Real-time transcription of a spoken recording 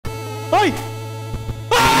Hoy!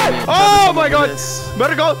 Oh my God!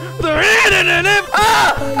 Better go!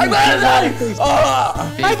 Ah! I'm gonna die!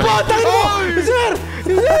 Oh! Ay, patay mo! Sir!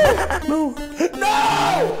 No! No!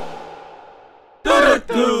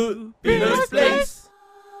 PeenoisePlays!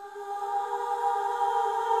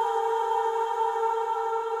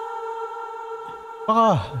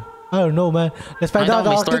 I don't know, man. Let's find out.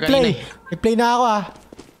 Play. Play na ako, ah.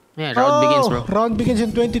 Yeah, round begins, bro. Round begins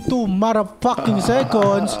in 22 motherfucking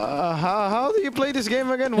seconds. How do you play this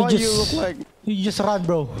game again? Why you look like... You just run,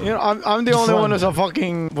 bro. You know, I'm the only one who's a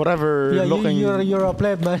fucking whatever looking... You're a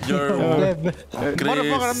pleb, man. You're a pleb.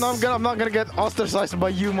 Motherfucker, I'm not gonna get ostracized by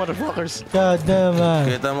you motherfuckers. God damn,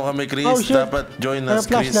 man. Kita mo kami, Chris. Dapat join us,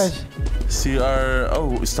 Chris. CR...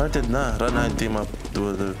 Oh, started na. Run na yung team up.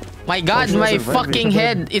 My God, my fucking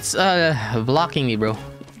head. It's blocking me, bro.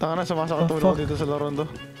 Tanga na, sumasakatulo dito sa laron to.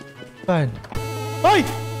 Fan. Hoy!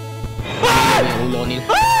 What?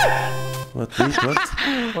 Wait, what?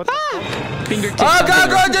 What the fuck? Fingertips. Ah,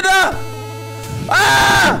 gago! Diyan na!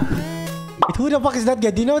 Ah! Wait, who the fuck is that guy?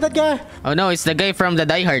 Do you know that guy? Oh no, it's the guy from the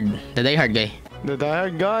Die Hard. The Die Hard guy. The Die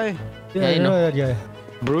Hard guy? Yeah, you know that guy.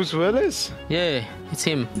 Bruce Willis? Yeah, it's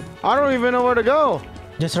him. I don't even know where to go.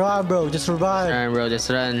 Just run, bro. Just survive. Run, bro. Just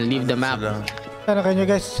run. Leave the map. Can you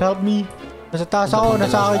guys help me? Nasa taas ako.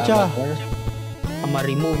 Nasa akin siya.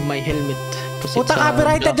 Ma-remove my helmet. Puta,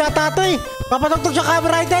 copyrighted yata ito eh. Papatugtog siya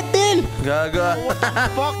copyrighted, Till. Gago.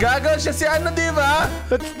 Fuck. Gago siya si ano, di ba?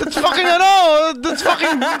 That's fucking ano. That's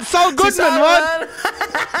fucking so good, man. What?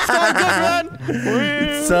 So good, man.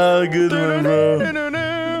 So good, man, bro.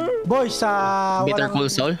 Boys, Bitter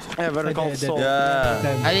Cold Soul? Yeah, Better Call Saul.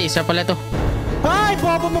 Yeah. Ay, isa pala to. Ay,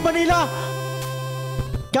 bobo mo Manila.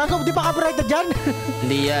 Gago, di ba copyrighted dyan?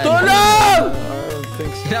 Hindi yan. Tulong!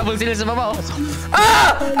 Hinabol sila sa baba, oh.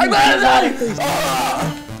 Ah! I'm gonna die! Oh!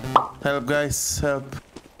 Help, guys. Help.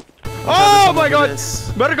 Oh my God!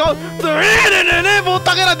 Better go!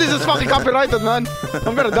 Putang ina, this is fucking copyrighted, man.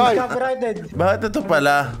 I'm gonna die. Copyrighted. Bakit ito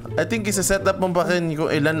pala? I think isa-set up mo pa kung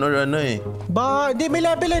ilan or ano eh. Ba, hindi may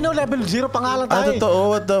level eh, no? Level 0 pa nga lang tayo. Ah,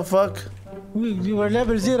 totoo? What the fuck? We were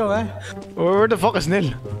level 0, eh. Where the fuck is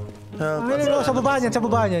Nil? Help. Ay, no, sa baba niyan.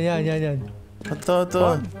 Yan.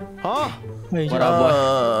 Ito. Huh? Ay,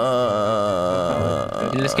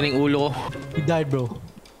 Nilas ka ng ulo ko. he died, bro.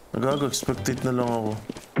 Nagago, expectate na lang ako.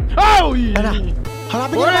 Oh! Hanapin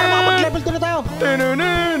niyo para makapag-level 2 na tayo.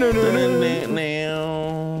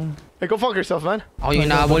 Hey, go fuck yourself, man. Ako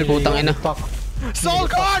yung hinahabol, putang ina.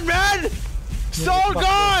 Soul gone, man! Soul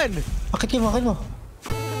gone! Bakit mo?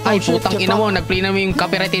 Ay, putang ina mo. Nag-play na mo yung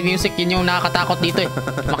copyrighted music. Yun yung nakakatakot dito eh.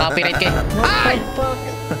 Makapiright kayo. Ay!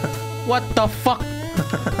 What the fuck?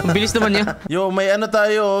 Ang bilis naman niya. Yo, may ano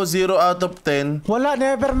tayo, 0 out of 10. Wala,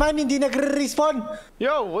 never mind. Hindi nagre-respawn.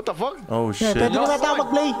 Yo, what the fuck? Oh, shit. Pwede na tayo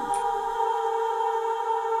mag-play.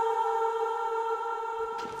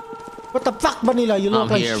 What the fuck ba nila? You look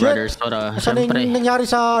like here, shit. brothers. Saan na yung nangyari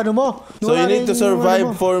sa ano mo? So you need to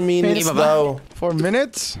survive 4 minutes daw. 4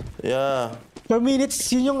 minutes? Yeah. 4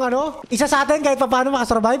 minutes, yun yung ano? Isa sa atin kahit pa paano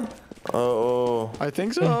makasurvive? Oo. I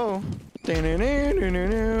think so.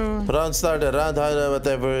 Round started, round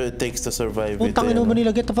whatever it takes to survive it. Putang ina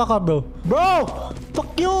Manila, get the fuck up, bro. Bro!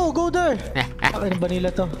 Fuck you! Go there! Ano ba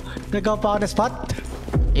nila to? Nagawa pa ako na spot?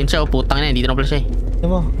 Yun siya, putang ina. Dito na pala siya eh. Ano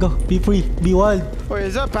mo? Go! Be free! Be wild! Wait,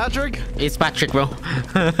 is that Patrick? It's Patrick, bro.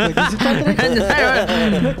 Wait, is it Patrick?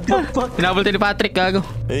 Hinabol tayo ni Patrick, gago.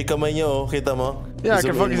 Eh, kamay niyo, kita mo? Yeah, I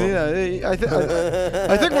can fucking see that.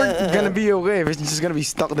 I think we're gonna be okay if it's just gonna be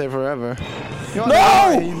stuck there forever.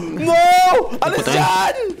 No! No! Alis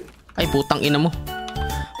yan! Ay, putang ina mo.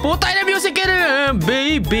 Putang ina music ka na,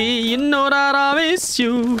 baby. You know that I miss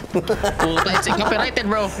you. Putang, it's copyrighted,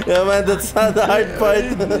 bro. Yeah, man, that's not the hard part.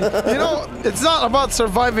 You know, it's not about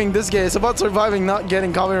surviving this game. It's about surviving not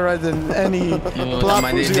getting copyrighted in any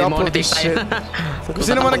platforms you upload this shit. Kung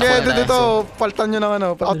sino man nag-edit dito, paltan nyo ng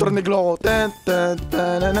ano, outro ni Gloco. Yun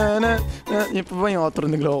pa ba yung outro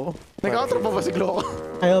ni Gloco? Nag-outro pa ba si Gloco?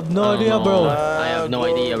 I have no idea, bro. I have no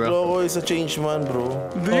idea, bro. Gloco is a change man, bro.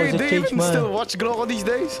 Do you even still watch Gloco these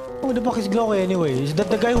days? Who the fuck is Gloco anyway? Is that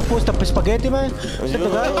the guy who posted the spaghetti, man? Is that the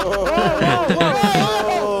guy?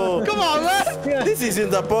 Come on, man! This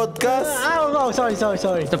isn't a podcast. Oh, sorry.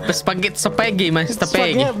 Spaghetti sa pegi, man. Sa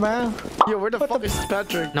pegi. Spaghetti, man. Yo, where the fuck is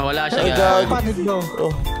Patrick? Nawala siya, God. Patrick, bro.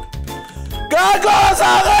 Gago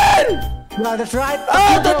sa akin! Yeah, that's right.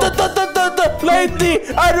 Lady,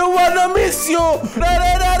 I don't wanna miss you!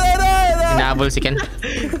 Hinahabol si Ken.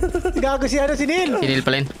 Gago si ano, si Neil. Si Neil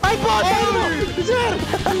pala yun. Ay, putang mo! Sir!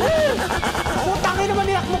 Putang ina mo,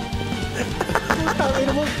 nilak mo! Putang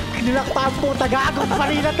ina mo! Nilak pa ang puta, gago pa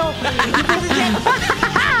rin na to!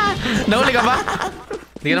 Nahuli ka ba?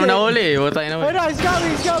 Hindi ka naman nahuli eh. Butang ina mo. Ay, no, he's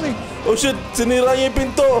coming. Oh shit, sinira niya yung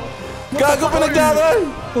pinto. Gago pinaglakan.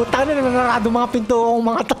 Puta na, nanarado mga pinto ang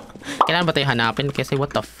mga to. Kailangan ba tayo hanapin? Kasi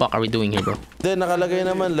what the fuck are we doing here, bro? Then nakalagay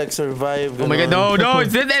naman like survive. Oh my god, no,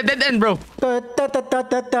 it's dead end, bro.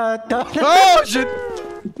 Oh shit!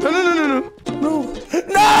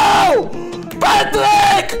 No!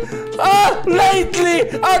 Patrick! Lately,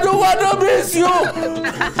 I don't wanna miss you!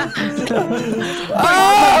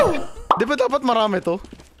 Di ba dapat marami to?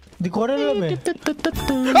 Di ko rin alam eh.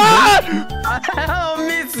 I'll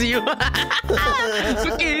miss you.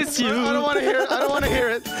 Kiss you. I don't wanna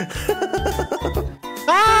hear it.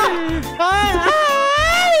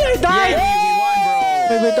 I died! We won,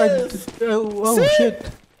 bro. Wait, oh shit.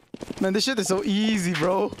 Man, this shit is so easy,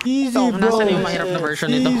 bro. Easy, bro. Nasaan yung mahirap na version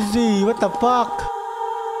nito? Easy, what the fuck?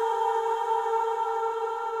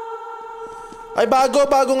 Ay, bago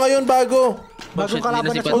ngayon. Bagong shit,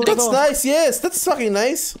 kalaban hindi na na si sa Oh, puto that's ko. nice. Yes, that's fucking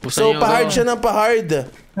nice. Pusa So, niyo, pa-hard bro. siya ng pa-hard.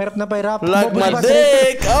 Mahirap na pahirap. Like my Bumaba sa-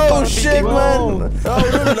 dick! Oh, shit, Wow. man! Oh,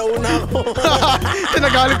 nauna ako.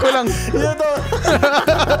 Tinagalog ko lang. Yun to.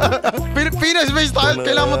 Pinoise-based tayo.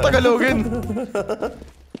 Kailangan mo Tagalogin.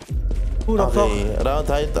 Who the fuck? Okay, round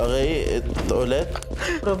height. Okay, ito ulit.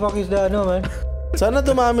 Who the fuck is the ano, man? Sana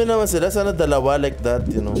dumami naman sila. Sana dalawa like that,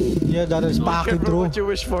 you know. Yeah, that is packing Careful through. what you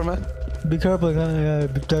wish for, man. Be careful, yeah,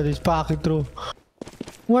 that is packing through.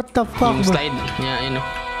 What the fuck, Yung bro? slide niya, yun o.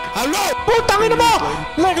 Hello! Putang ina mo!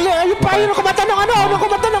 Yung payo na kumata ng ano? Ano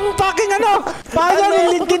kumata ng fucking ano? Payo ng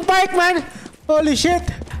Linkin Park, man! Holy shit!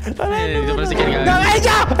 Dito pala si Ken gago. Ay,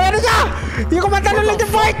 siya! Ano siya? Yung kumata ng Linkin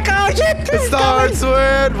Park! Oh, shit! It starts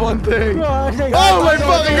with one thing. Oh my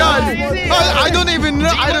fucking god! I don't even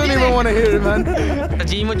know. I don't even want to hear it, man. Sa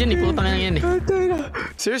Gmod yun, putang ina yan eh.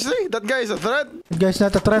 Seriously? That guy is a threat? Guys,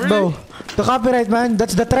 not a threat, bro. The copyright, man.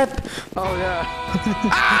 That's the threat. Oh yeah.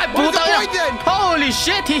 Ah! What's the Putang point then? ina! Holy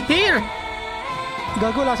shit! He here!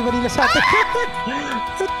 Gago lang si Manila sa atin.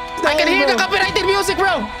 I can hear the copyrighted music,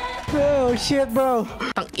 bro! Oh, shit, bro.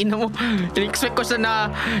 Tang ina mo. In-expect ko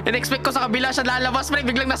sa kabila siya lalabas, pre.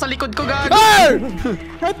 Biglang nasa likod ko, gago. Hey!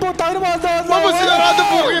 Ay, putang ina mo. Mama, sinarado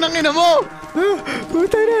po kayo ng ina mo!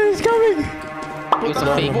 Putang ina, he's coming. It's a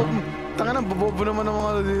fake. Tanga na, bobo naman ng mga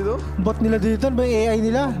ano dito. Bot nila dito, ba yung AI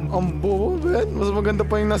nila? Ang bobo, man. Mas maganda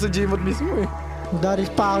pa yung nasa Gmod mismo eh. That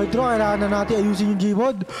is pangit, bro. Kailangan na natin ayusin yung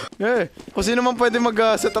Gmod. Eh, kung sino man pwede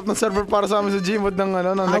mag-set up ng server para sa amin sa Gmod ng,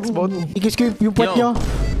 ng next bot. Ikis ko yung puwet Yo. nyo.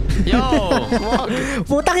 Yo! Wag.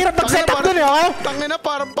 Putang hirap mag-set up dun eh, okay? Tangina,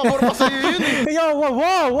 parang pabor pa sa'yo yun eh. Yo,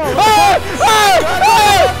 wow.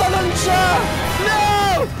 Tumatalon siya! No!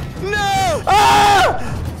 No!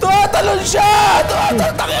 Tumatalon siya!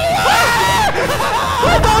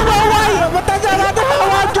 Don't know why! Matanda natin mga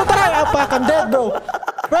watch yung try! Fuck, I'm dead, bro!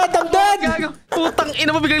 Right, I'm dead! Gago. Putang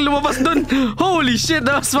ina mo biglang lumabas dun. Holy shit,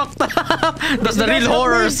 that was fucked up. That's the real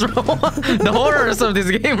horrors, bro. The horrors of this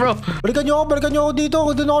game, bro. Balikan nyo ako dito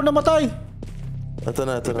kung doon ako namatay. Ito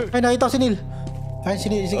na. Ay, nakita ko si Neil. Ay, si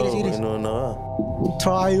Neil, sige. Inuna ka.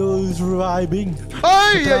 Trials reviving.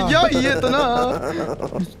 Ay! Ito na.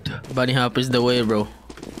 Bunny hop is the way, bro.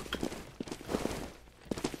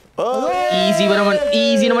 Oh! Easy ba naman?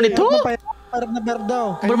 Easy naman ito. Parang na bear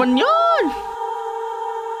daw. Ano naman yan?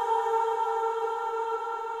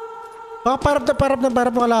 Parang na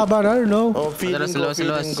kalaban, I don't know. Oh, feeling Salos.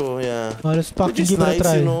 ko, yeah. Let's Which fucking is give it a nice,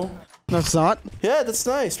 try. you know. That's not. Yeah, that's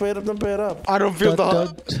nice. Pahirap ng pera. I don't feel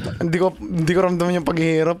the... Hindi ko ramdaman yung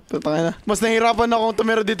paghihirap. Tangina. Mas nahihirapan ako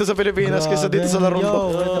tumira dito sa Pilipinas kaysa dito sa laro Yo, ko.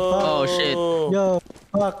 what the fuck? Oh shit. Yo,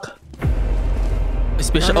 fuck.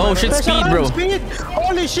 Special. Oh shit, speed, bro. Speed!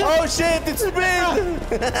 Holy shit! Oh shit, it's big!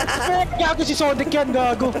 Gago si Sonic yan,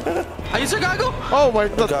 gago. Ayun sa gago. Oh my...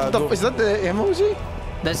 Gago. Is that the emoji?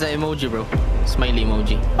 That's the emoji, bro. Smiley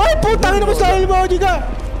emoji. Ay, putang ina mo sa emoji ka!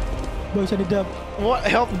 Boy, saan ni Dab? What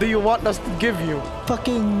help do you want us to give you?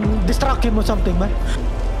 Fucking distract him or something, man.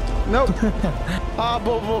 No.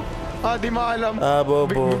 Bobo. Di maalam.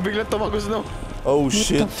 Bobo. Biglang tumagos, no? Oh What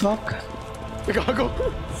shit. the fuck? Gago.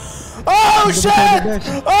 Oh shit!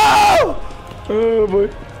 Oh! Oh boy.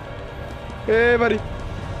 Hey buddy.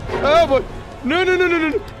 Oh boy. No.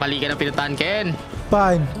 Mali ka na pinuntahan, Ken.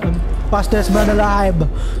 Fine. I'm fastest man alive.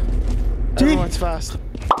 See? Everyone's fast.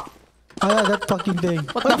 That fucking thing.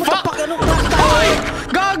 What the fuck? Hoy!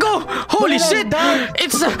 Gago! Holy shit!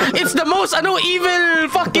 It's the most evil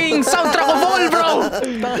fucking soundtrack of all, bro!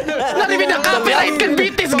 Not even the copyright can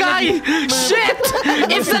beat this guy! Shit!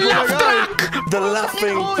 It's the laugh track! The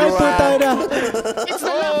laughing Ay, putay track. na. It's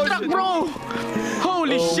the laugh track, bro!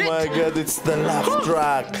 Holy Oh shit! my god, it's the laugh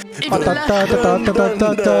track. It's the laugh...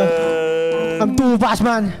 I'm too fast,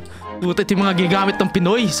 man. Puta, ito yung mga gigamit ng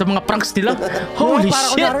Pinoy sa mga pranks nila. Holy Para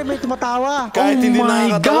shit! kunwari may tumatawa. Kahit hindi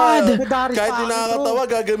my nakakatawa. God! Kahit hindi nakakatawa,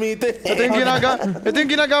 gagamitin. Ito yung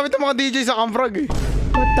ginagamit ng mga DJ sa Camprag eh.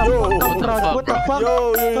 What the fuck, Camprag? What the fuck?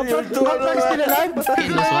 Yo, Camprag still alive? What the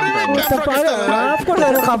fuck? Camprag Kung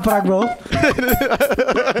ano Camprag, bro?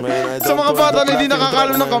 Sa mga bata na hindi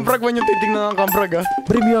nakakalo ng Camprag, when yung titignan ng Camprag ah.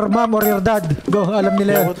 Bring your mom or your dad. Go, alam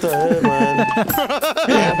nila yan. What the hell, man?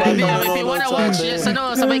 If you wanna watch, yes,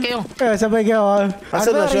 sabay kayo. Sabay kayo.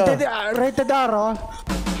 Asan na siya? Rated R, oh.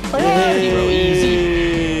 Hey!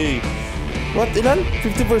 What? Ilan?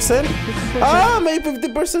 50%? Ah, may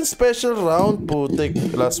 50% special round. Putik.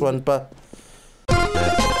 Last one pa.